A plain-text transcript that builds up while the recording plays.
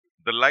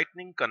The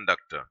lightning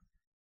conductor.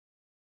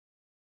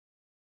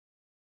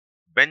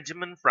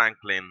 Benjamin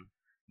Franklin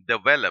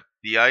developed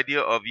the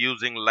idea of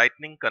using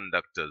lightning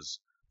conductors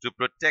to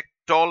protect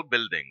tall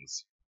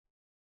buildings.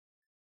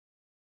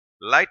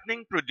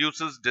 Lightning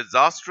produces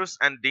disastrous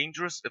and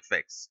dangerous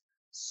effects,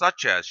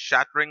 such as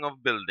shattering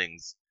of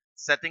buildings,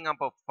 setting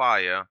up a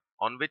fire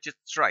on which it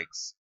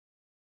strikes.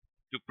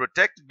 To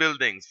protect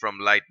buildings from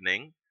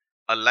lightning,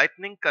 a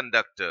lightning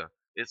conductor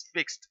is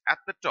fixed at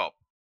the top.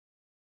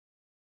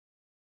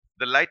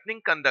 The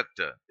lightning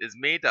conductor is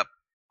made up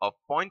of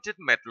pointed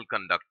metal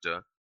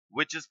conductor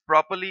which is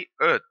properly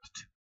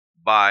earthed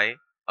by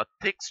a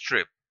thick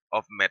strip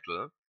of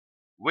metal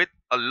with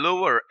a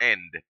lower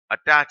end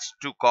attached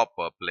to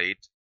copper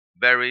plate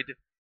buried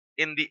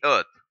in the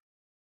earth.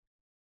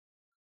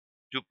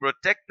 To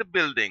protect the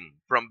building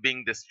from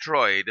being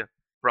destroyed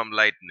from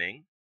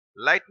lightning,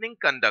 lightning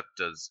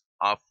conductors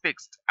are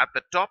fixed at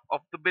the top of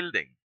the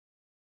building.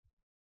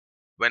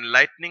 When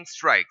lightning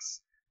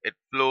strikes, it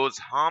flows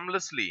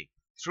harmlessly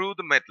through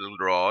the metal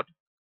rod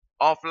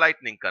of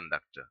lightning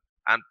conductor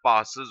and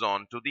passes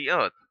on to the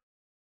earth.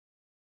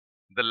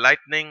 The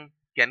lightning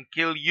can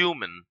kill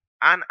human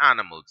and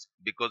animals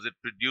because it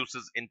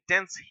produces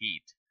intense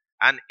heat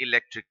and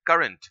electric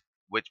current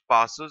which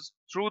passes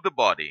through the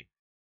body.